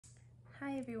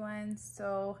Hi everyone,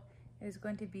 so it's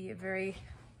going to be a very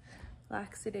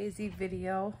lackadaisy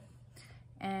video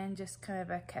and just kind of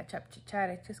a catch-up chit-chat.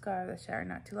 I just got out of the shower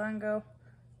not too long ago,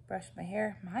 brushed my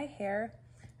hair.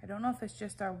 I don't know if it's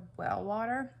just our well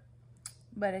water,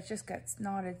 but it just gets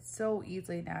knotted so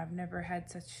easily now. I've never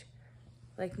had such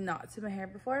like knots in my hair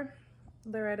before.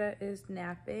 Loretta is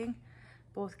napping.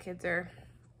 Both kids are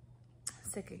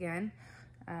sick again.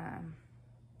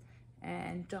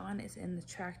 And John is in the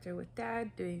tractor with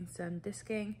Dad doing some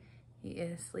disking. He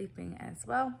is sleeping as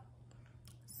well.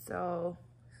 So,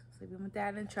 sleeping with Dad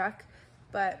in the truck.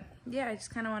 But yeah, I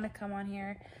just kind of want to come on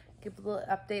here, give a little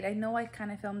update. I know I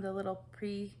kind of filmed a little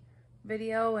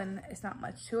pre-video and it's not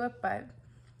much to it, but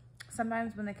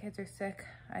sometimes when the kids are sick,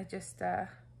 I just,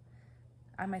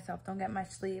 I myself don't get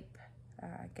much sleep,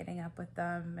 getting up with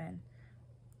them and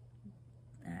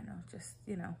I don't know, just,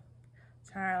 you know,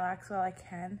 trying to relax while I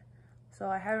can. So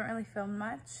I haven't really filmed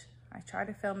much. I try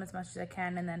to film as much as I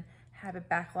can and then have it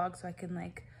backlog so I can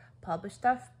like publish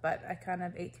stuff, but I kind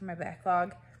of ate through my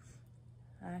backlog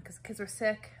because the kids were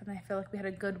sick and I feel like we had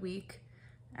a good week,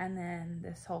 and then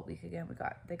this whole week again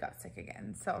they got sick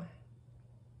again. So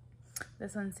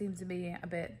this one seems to be a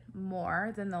bit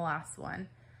more than the last one.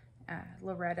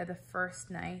 Loretta, the first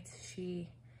night, she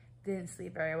didn't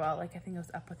sleep very well. Like I think I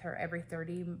was up with her every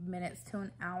 30 minutes to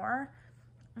an hour.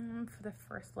 For the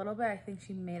first little bit. I think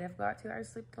she may have got 2 hours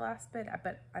sleep the last bit,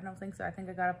 but I don't think so. I think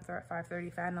I got up with her at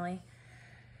 5:30 finally.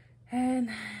 And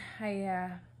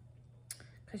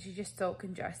because she's just so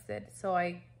congested. So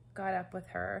I got up with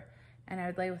her and I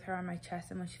would lay with her on my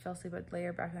chest, and when she fell asleep, I'd lay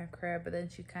her back in her crib, but then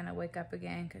she'd kind of wake up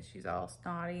again because she's all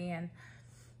snotty, and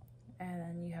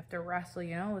then you have to wrestle,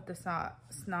 you know, with the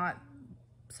snot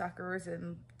suckers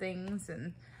and things.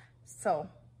 And so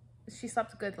she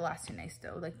slept good the last 2 nights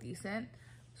though, like decent.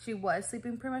 She was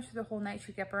sleeping pretty much the whole night.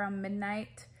 She'd get up around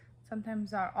midnight,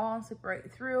 sometimes not all, and sleep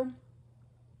right through.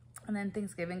 And then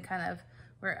Thanksgiving kind of,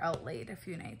 we're out late a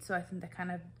few nights. So I think that kind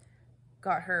of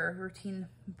got her routine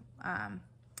kind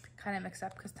of mixed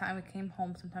up, because time we came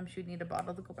home, sometimes she'd need a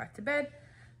bottle to go back to bed.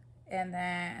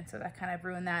 And so that kind of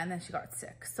ruined that. And then she got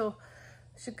sick. So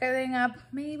she's getting up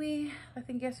maybe, I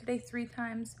think yesterday, 3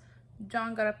 times.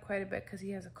 John got up quite a bit because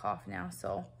he has a cough now.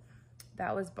 So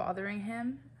that was bothering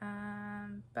him,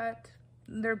 but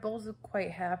they're both quite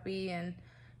happy and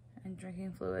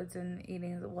drinking fluids and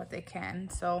eating what they can,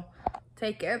 so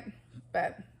take it.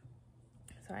 But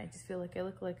sorry, I just feel like I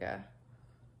look like a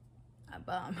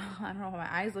bum. I don't know why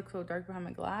my eyes look so dark behind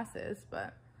my glasses,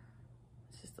 but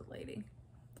it's just the lighting.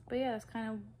 But yeah, that's kind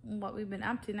of what we've been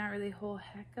up to. Not really a whole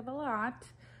heck of a lot.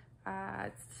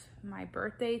 It's my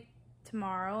birthday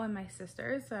tomorrow and my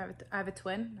sister's. So I have a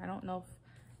twin. I don't know if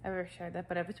I've ever shared that,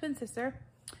 but I have a twin sister.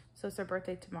 So it's her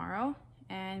birthday tomorrow,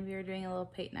 and we are doing a little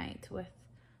paint night with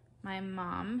my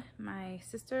mom, my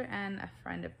sister, and a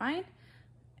friend of mine,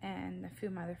 and a few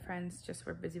of my other friends just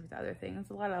were busy with other things.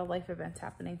 A lot of life events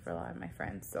happening for a lot of my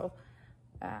friends, so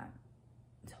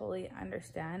totally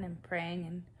understand, and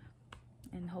praying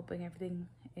and hoping everything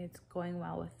is going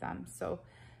well with them. So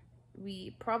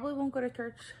we probably won't go to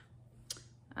church,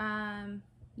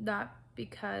 not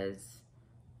because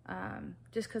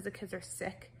just because the kids are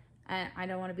sick, and I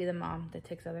don't want to be the mom that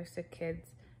takes other sick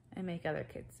kids and make other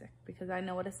kids sick, because I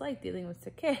know what it's like dealing with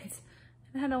sick kids,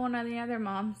 and I don't want any other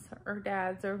moms or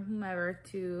dads or whomever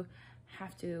to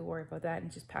have to worry about that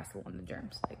and just pass along the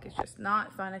germs. Like, it's just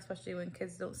not fun, especially when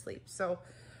kids don't sleep. So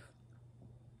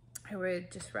I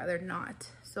would just rather not.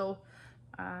 So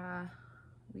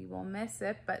we will miss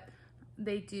it, but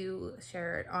they do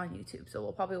share it on YouTube, so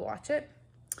we'll probably watch it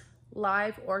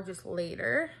live or just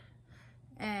later,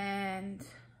 and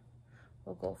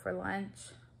we'll go for lunch.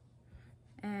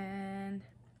 And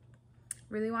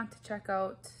really want to check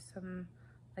out some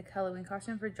like Halloween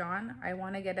costume for John. I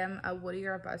want to get him a Woody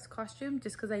or a Buzz costume,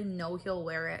 just because I know he'll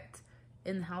wear it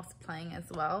in the house playing as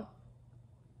well.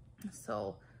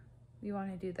 So we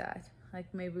want to do that.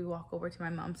 Like maybe walk over to my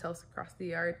mom's house across the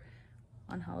yard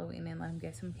on Halloween and let him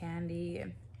get some candy,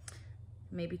 and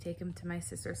maybe take him to my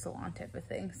sister's salon type of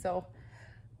thing. So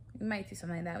we might do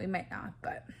something like that. We might not,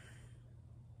 but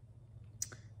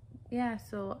yeah.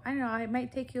 So I don't know, I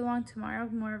might take you along tomorrow,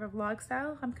 more of a vlog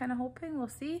style. I'm kind of hoping, we'll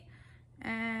see,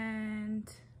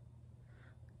 and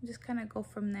just kind of go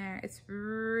from there. It's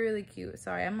really cute.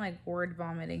 Sorry, I'm like word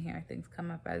vomiting here. Things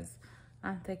come up as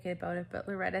I'm thinking about it. But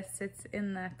Loretta sits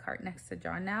in the cart next to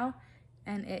John now,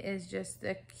 and it is just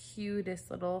the cutest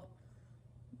little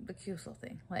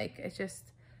thing. Like, it's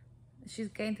just, she's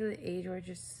getting to the age where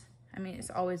just, I mean, it's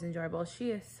always enjoyable.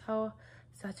 She is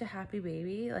such a happy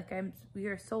baby. Like, we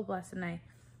are so blessed, and I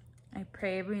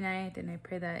pray every night, and I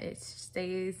pray that it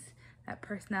stays that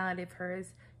personality of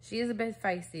hers. She is a bit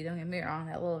feisty, don't get me wrong.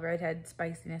 That little redhead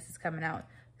spiciness is coming out,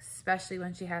 especially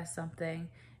when she has something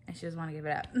and she doesn't want to give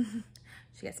it up.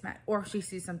 She gets mad, or she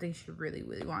sees something she really,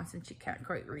 really wants and she can't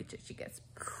quite reach it. She gets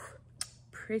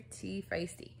pretty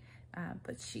feisty,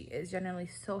 but she is generally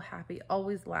so happy,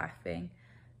 always laughing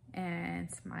and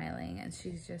smiling, and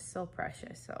she's just so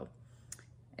precious. So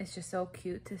it's just so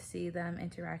cute to see them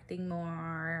interacting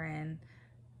more, and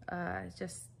it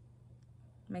just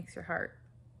makes your heart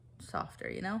softer,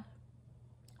 you know?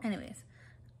 Anyways,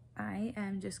 I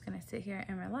am just gonna sit here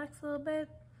and relax a little bit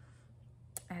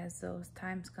as those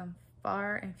times come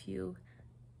far and few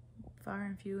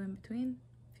in between,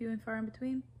 few and far in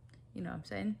between, you know what I'm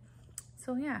saying?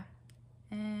 So yeah,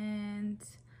 and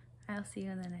I'll see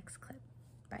you in the next clip.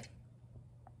 Bye.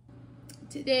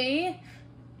 Today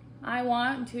I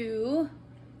want to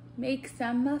make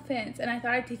some muffins, and I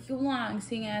thought I'd take you along,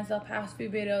 seeing as the past few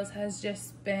videos has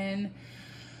just been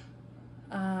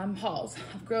hauls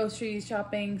of groceries,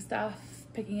 shopping stuff,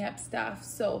 picking up stuff.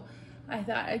 So I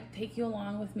thought I'd take you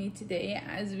along with me today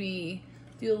as we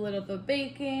do a little bit of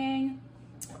baking.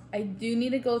 I do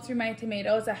need to go through my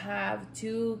tomatoes. I have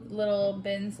 2 little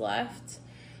bins left,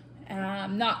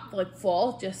 not like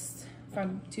full, just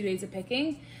from 2 days of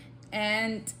picking,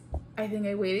 and I think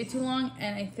I waited too long,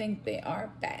 and I think they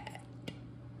are bad.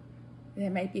 There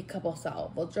might be a couple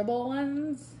salvageable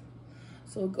ones,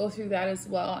 so we'll go through that as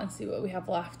well and see what we have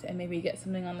left, and maybe get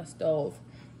something on the stove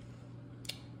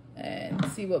and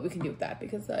see what we can do with that,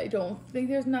 because I don't think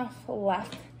there's enough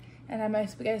left. And I have my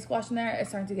spaghetti squash in there. It's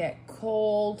starting to get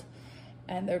cold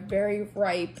and they're very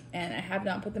ripe, and I have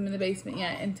not put them in the basement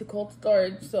yet into cold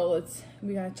storage, so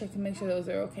we gotta check to make sure those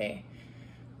are okay.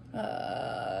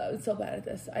 I'm so bad at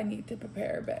this. I need to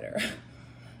prepare better.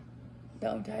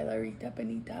 Don't I, Larita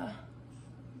Benita?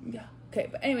 Yeah. Okay,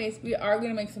 but anyways, we are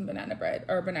gonna make some banana bread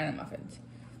or banana muffins,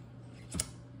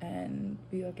 and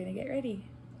we are gonna get ready.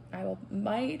 I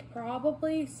might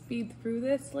probably speed through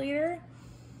this later,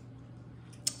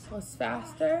 so it's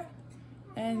faster,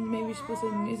 and maybe we should put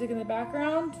some music in the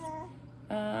background,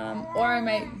 or I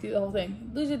might do the whole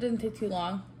thing. Usually it doesn't take too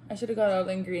long. I should have got all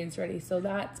the ingredients ready, so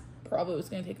that's probably what's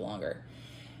gonna take longer.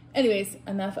 Anyways,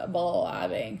 enough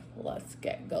blabbing. Let's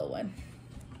get going.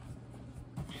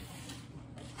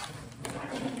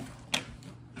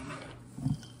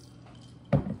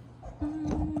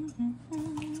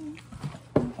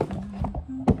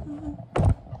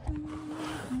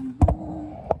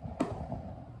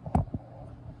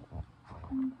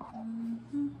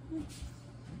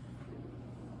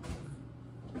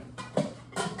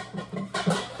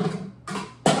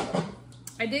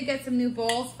 I did get some new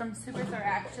bowls from Superstore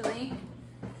actually.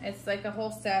 It's like a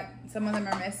whole set. Some of them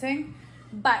are missing.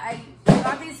 But I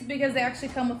got these because they actually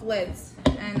come with lids.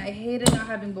 And I hated not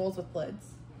having bowls with lids.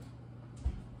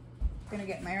 I'm gonna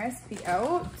get my recipe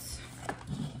out.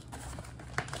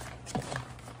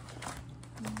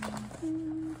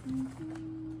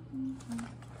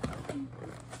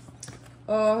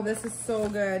 Oh, this is so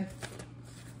good.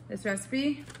 This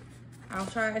recipe, I'll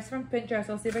try. It's from Pinterest.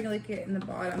 I'll see if I can link it in the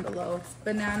bottom below. It's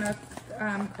banana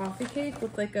coffee cake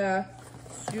with like a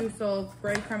streusel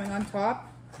breadcrumbing on top.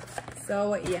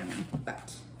 So yummy,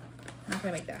 but I'm not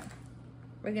gonna make that.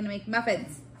 We're gonna make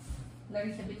muffins.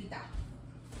 Larita Benita.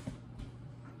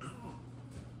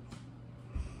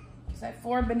 So I have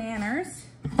 4 bananas.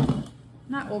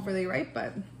 Not overly ripe,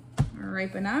 but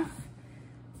ripe enough.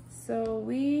 So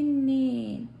we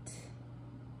need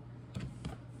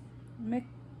mix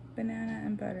banana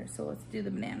and butter. So let's do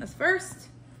the bananas first.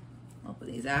 Open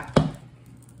these up.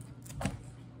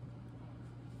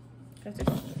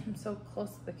 I'm so close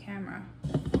to the camera.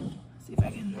 Let's see if I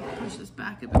can push this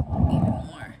back a bit even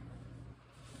more.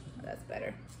 Oh, that's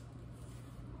better.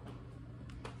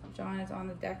 John is on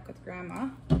the deck with Grandma,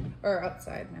 or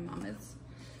outside. My mom is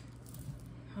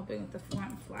helping with the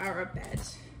flower bed.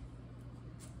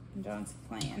 And John's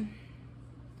playing.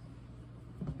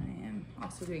 I am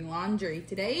also doing laundry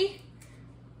today.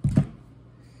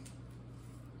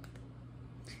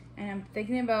 And I'm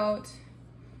thinking about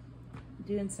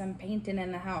doing some painting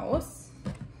in the house.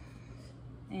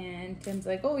 And Tim's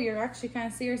like, oh, you're actually kind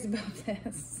of serious about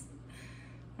this.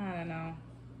 I don't know.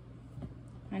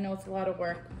 I know it's a lot of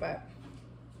work, but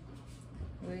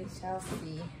we shall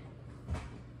see.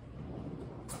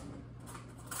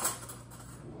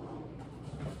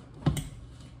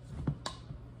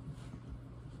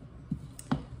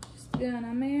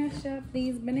 Gonna mash up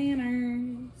these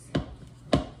bananas.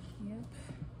 Yep.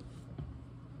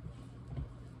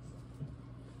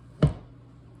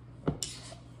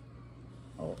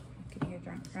 Oh, I can hear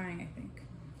John crying, I think.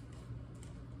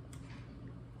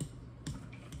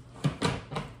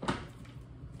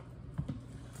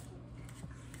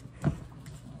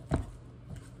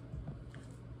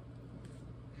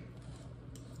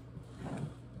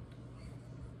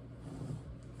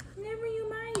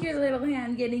 little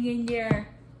hand getting in there.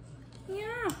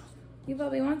 Yeah, you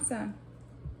probably want some.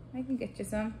 I can get you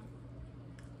some.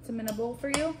 Some in a bowl for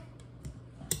you.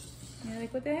 You're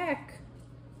like, what the heck?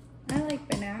 I like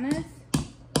bananas.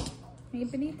 Hey,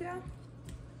 Benita?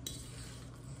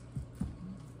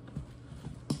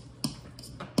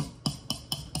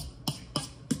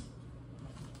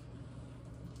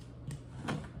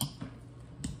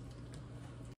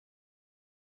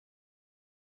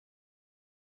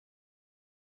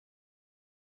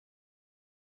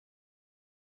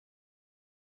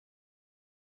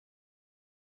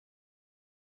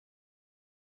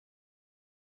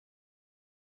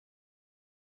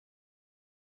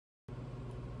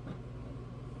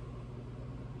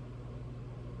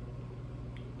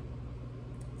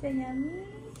 Is it yummy?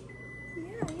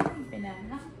 Yeah, yummy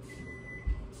banana.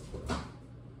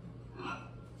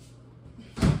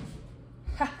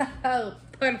 Oh,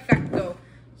 perfecto.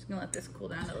 Just gonna let this cool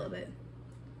down a little bit.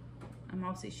 I'm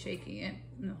obviously shaking it,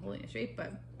 not holding it straight,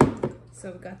 but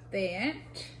so we got that.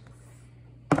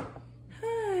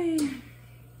 Hi.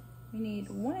 We need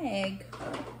 1 egg.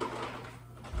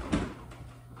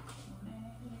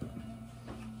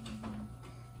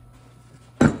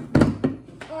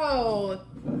 Oh,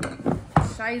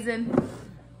 Scheißen.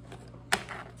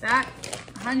 That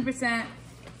 100%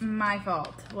 my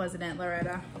fault, wasn't it,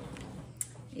 Loretta?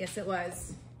 Yes, it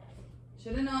was.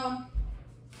 Should have known.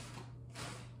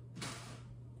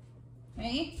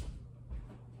 Hey,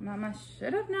 Mama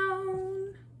should have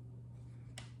known.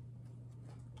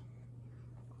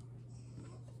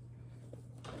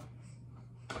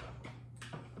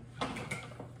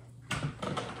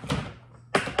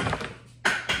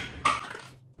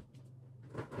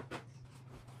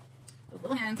 Those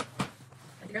little hands.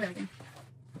 I grab everything.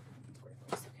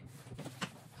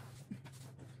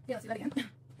 Yeah, let's do that again.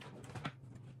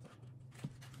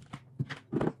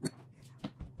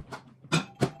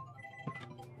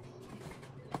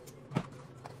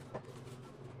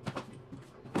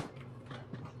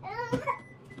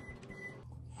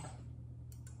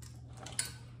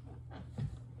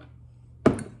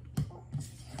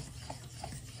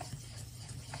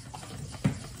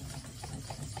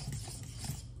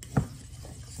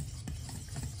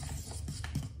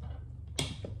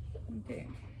 Okay,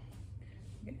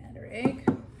 we can add our egg.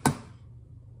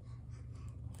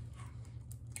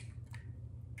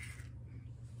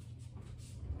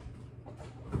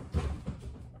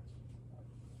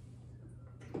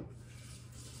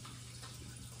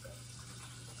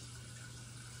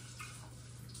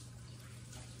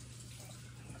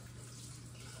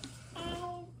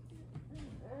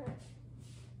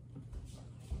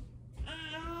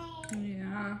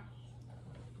 Yeah.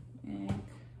 Egg.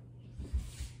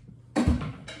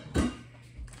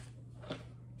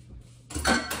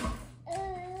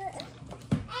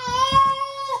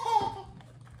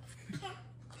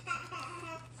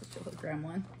 Such a little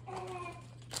gremlin.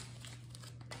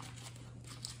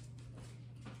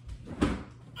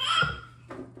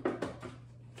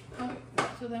 Oh,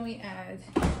 so then we add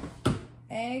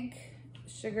egg,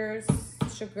 sugar,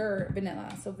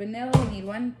 vanilla. So vanilla, we need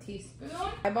 1 teaspoon.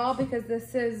 Eyeball, because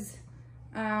this is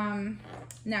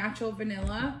natural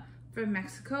vanilla from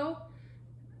Mexico,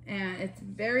 and it's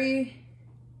very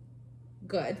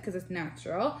good because it's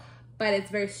natural, but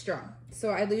it's very strong. So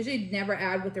I usually never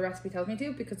add what the recipe tells me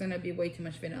to, because then it'd be way too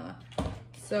much vanilla.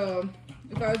 So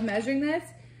if I was measuring this,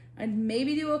 I'd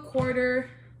maybe do 1/4,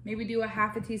 maybe do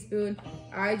 1/2 teaspoon.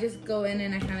 I just go in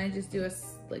and I kind of just do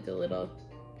like a little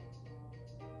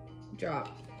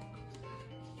drop,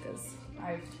 because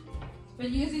I've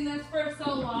been using this for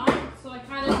so long, so I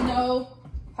kind of know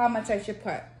how much I should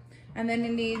put. And then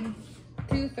you need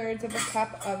 2/3 of a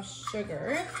cup of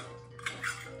sugar.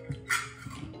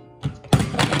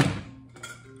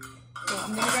 So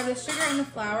I'm gonna grab the sugar and the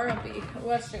flour. It'll be,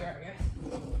 what sugar, I guess.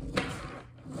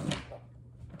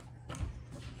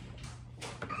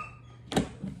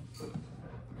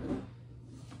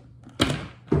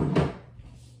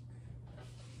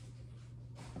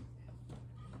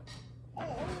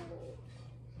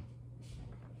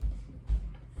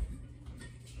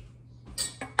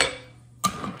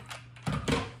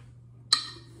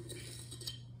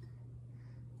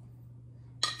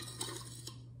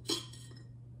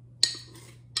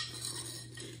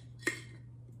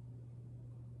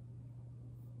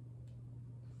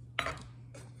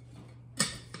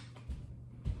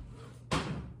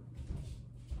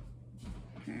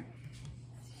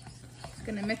 Just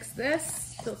gonna mix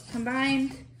this so it's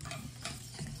combined.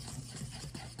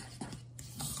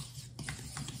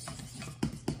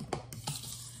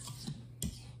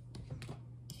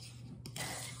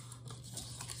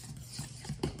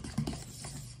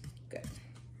 Good.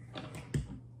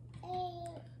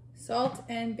 Salt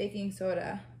and baking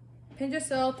soda. Pinch of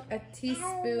salt, a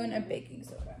teaspoon of baking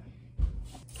soda.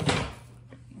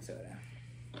 Baking soda.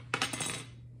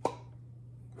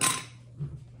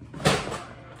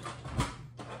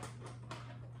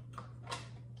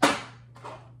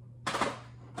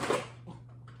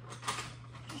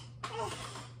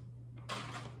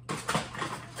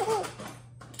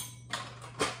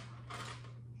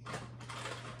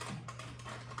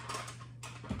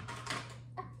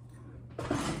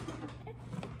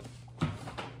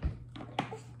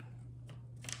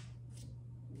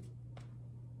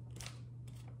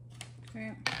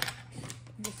 Okay,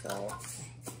 the salt.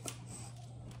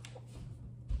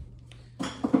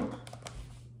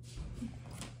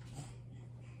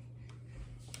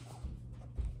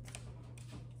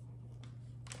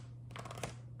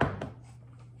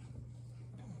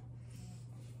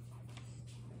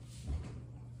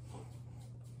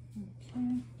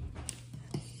 Okay.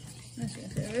 Let's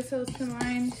get this all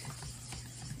combined.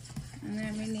 And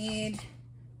then we need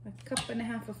a cup and a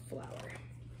half of flour.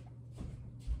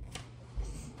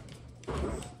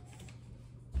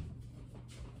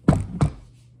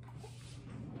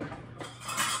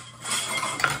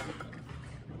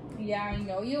 Yeah, I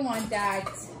know you want that.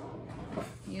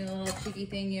 You little cheeky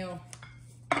thing, you.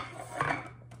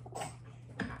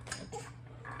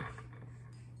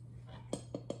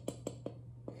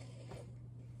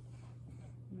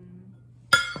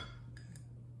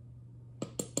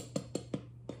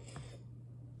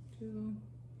 Two.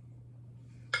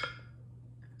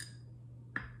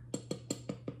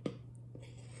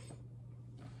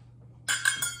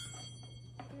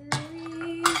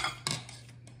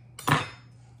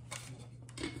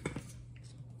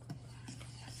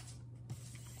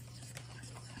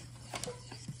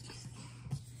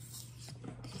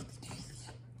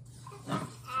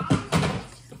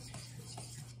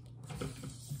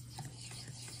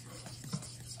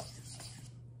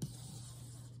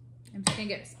 I'm just gonna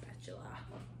get a spatula.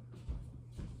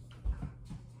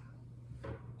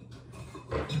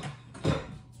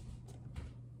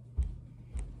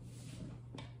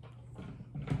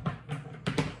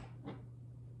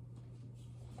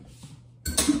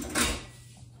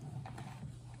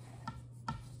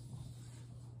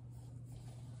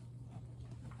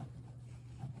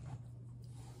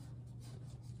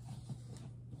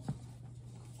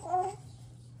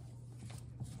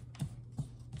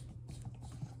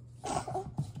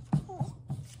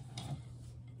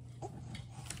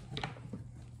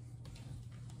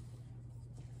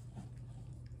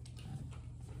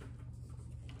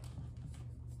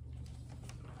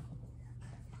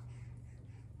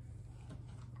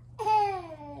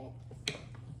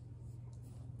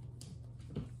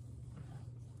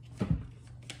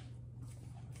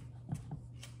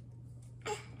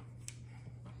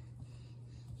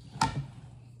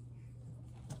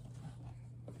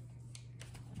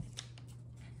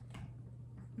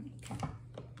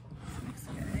 Mix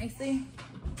it nicely.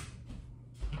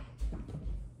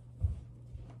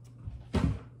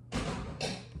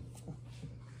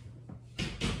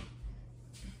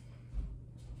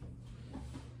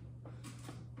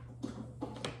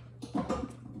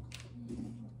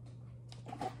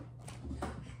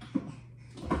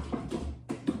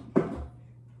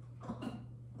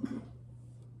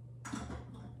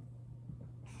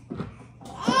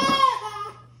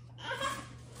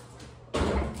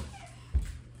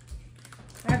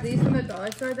 I have these from the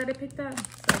dollar store that I picked up, so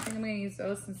I think I'm gonna use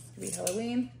those since it's gonna be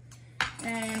Halloween.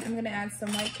 And I'm gonna add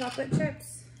some white chocolate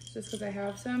chips, just because I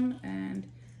have some,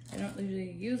 and I don't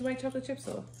usually use white chocolate chips,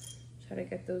 so try to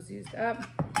get those used up.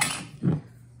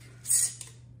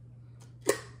 Some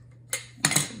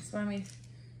slimy,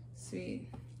 sweet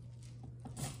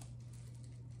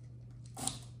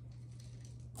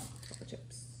chocolate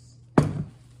chips.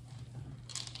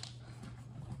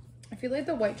 I feel like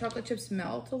the white chocolate chips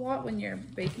melt a lot when you're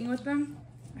baking with them.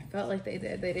 I felt like they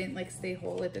did. They didn't like stay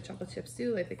whole like the chocolate chips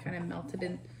do. Like they kind of melted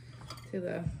into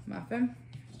the muffin.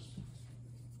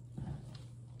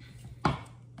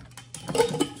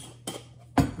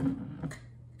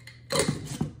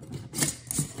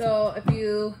 So if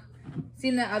you've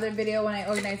seen the other video when I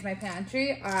organized my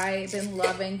pantry, I've been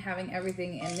loving having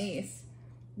everything in these.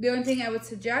 The only thing I would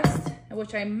suggest,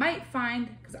 which I might find,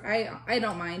 because I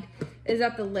don't mind, is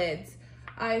that the lids.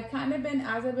 I've kind of been,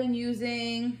 as I've been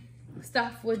using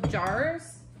stuff with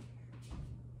jars,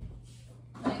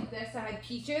 like this, I had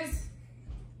peaches,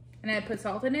 and I put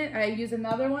salt in it. I use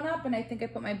another one up, and I think I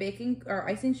put my baking or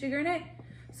icing sugar in it.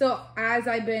 So as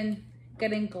I've been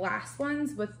getting glass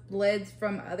ones with lids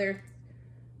from other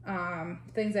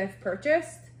things I've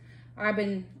purchased, I've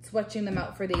been switching them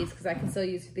out for these because I can still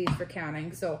use these for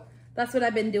counting. So that's what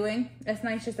I've been doing. It's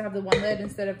nice just to have the one lid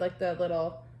instead of like the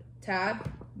little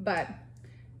tab. But,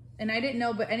 and I didn't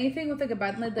know, but anything with like a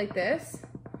button lid like this,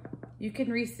 you can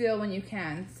reseal when you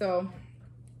can. So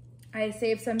I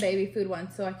saved some baby food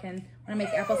ones so I can, when I make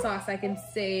applesauce, I can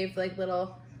save like make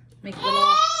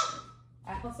little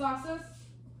applesauces.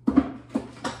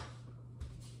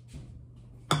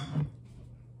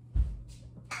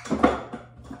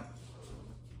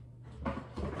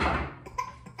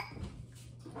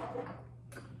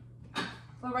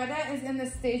 Loretta is in the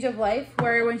stage of life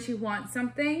where when she wants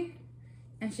something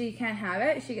and she can't have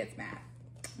it, she gets mad.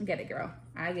 Get it, girl.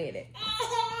 I get it.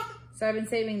 So I've been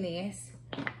saving these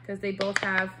because they both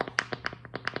have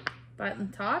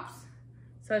button tops.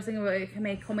 So I was thinking about I can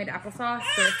make homemade applesauce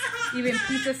or even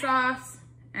pizza sauce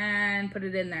and put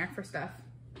it in there for stuff.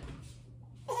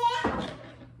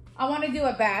 I want to do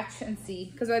a batch and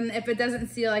see, because if it doesn't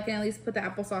seal, I can at least put the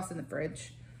applesauce in the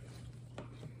fridge.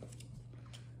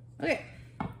 Okay.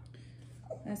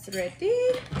 That's ready.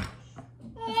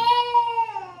 Let's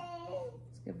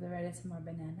give the Loretta some more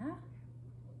banana.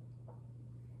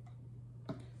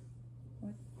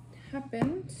 What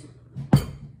happened?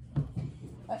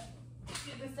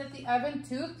 Get this at the oven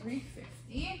to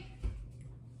 350.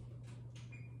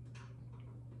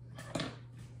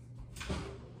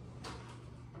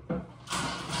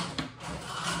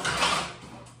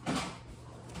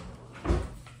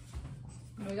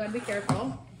 We gotta be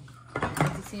careful.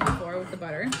 As you've seen before with the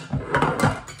butter.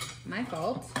 My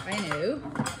fault, I know.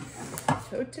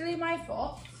 Totally my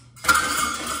fault.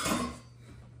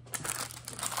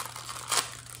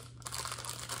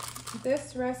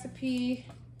 This recipe,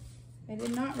 I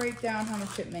did not write down how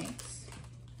much it makes.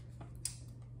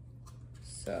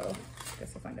 So, I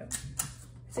guess I'll find out.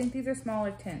 I think these are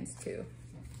smaller tins too.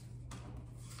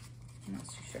 I'm not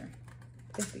too sure.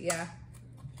 Yeah,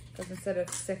 because instead of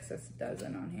 6, it's a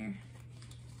dozen on here.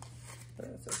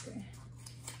 But that's okay.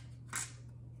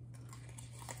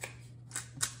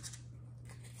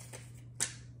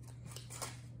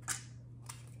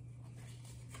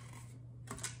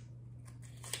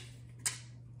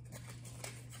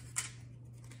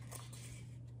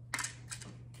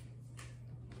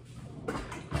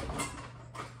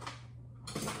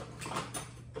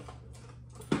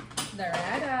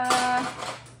 Loretta.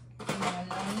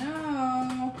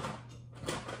 No.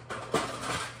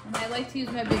 And I like to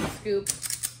use my big scoop.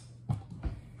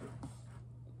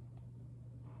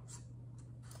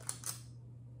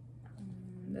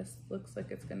 This looks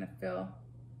like it's gonna fill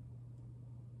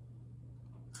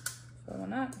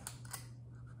one up.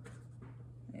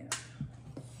 Yeah.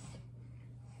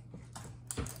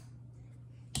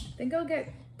 I think I'll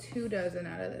get 2 dozen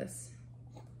out of this.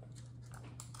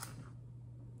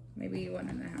 Maybe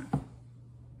 1.5.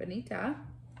 Benita.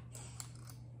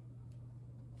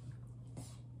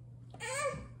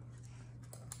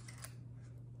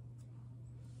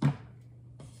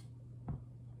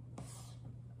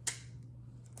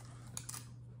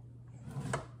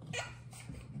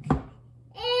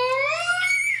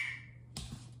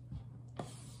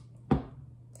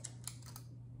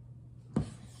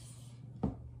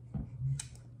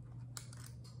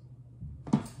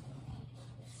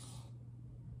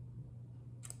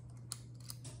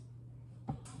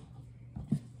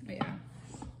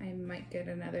 I might get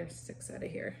another 6 out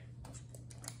of here.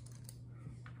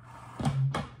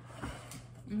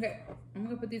 Okay, I'm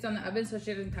gonna put these on the oven so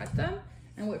she doesn't touch them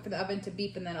and wait for the oven to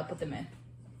beep and then I'll put them in.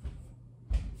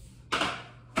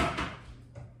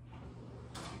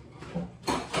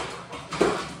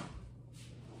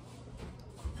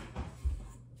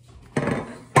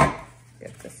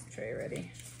 Get this tray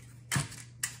ready.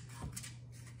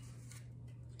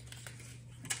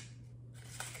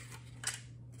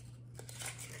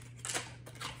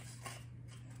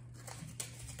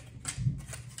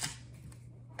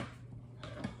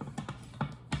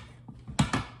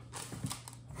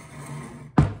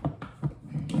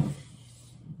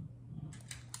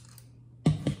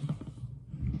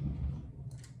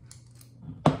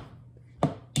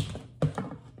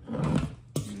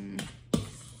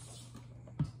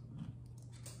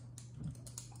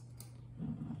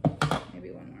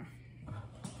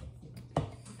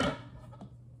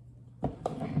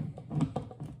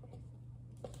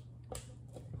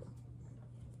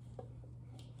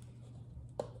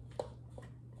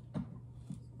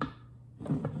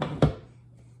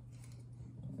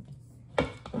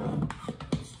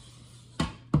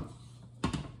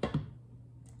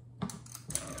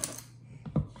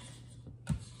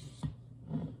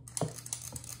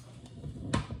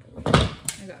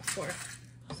 I got 4.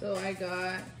 So I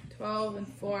got 12 and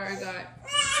 4, I got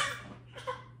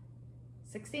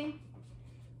 16.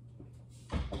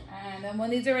 And then when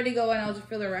these are ready to go in, I'll just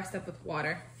fill the rest up with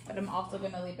water. But I'm also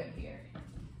gonna leave it here.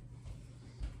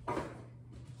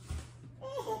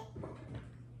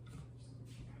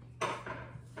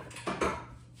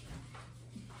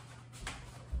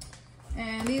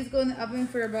 And these go in the oven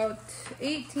for about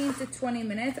 18 to 20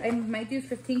 minutes. I might do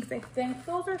 15 because I think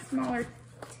those are smaller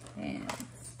tins.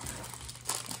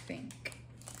 I think.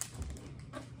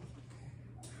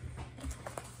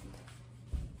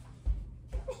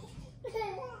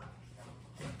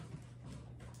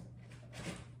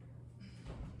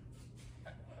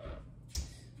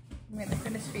 I'm gonna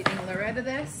finish feeding Loretta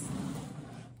this.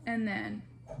 And then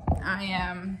I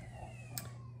am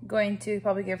going to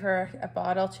probably give her a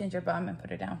bottle, change her bum, and put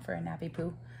her down for a nappy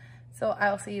poo. So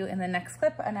I'll see you in the next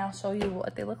clip, and I'll show you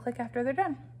what they look like after they're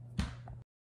done.